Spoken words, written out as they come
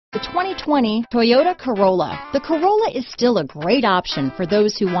The 2020 Toyota Corolla. The Corolla is still a great option for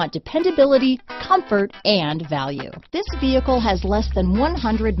those who want dependability, comfort, and value. This vehicle has less than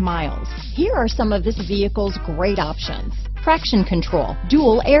 100 miles. Here are some of this vehicle's great options: traction control,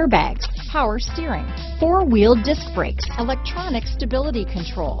 dual airbags, power steering, four-wheel disc brakes, electronic stability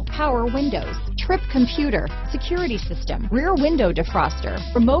control, power windows, trip computer, security system, rear window defroster,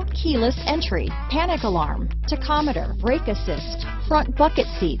 remote keyless entry, panic alarm, tachometer, brake assist, front bucket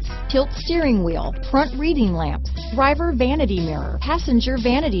seats, tilt steering wheel, front reading lamps, driver vanity mirror, passenger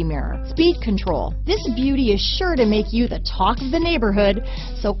vanity mirror, speed control. This beauty is sure to make you the talk of the neighborhood,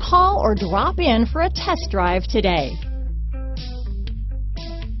 so call or drop in for a test drive today.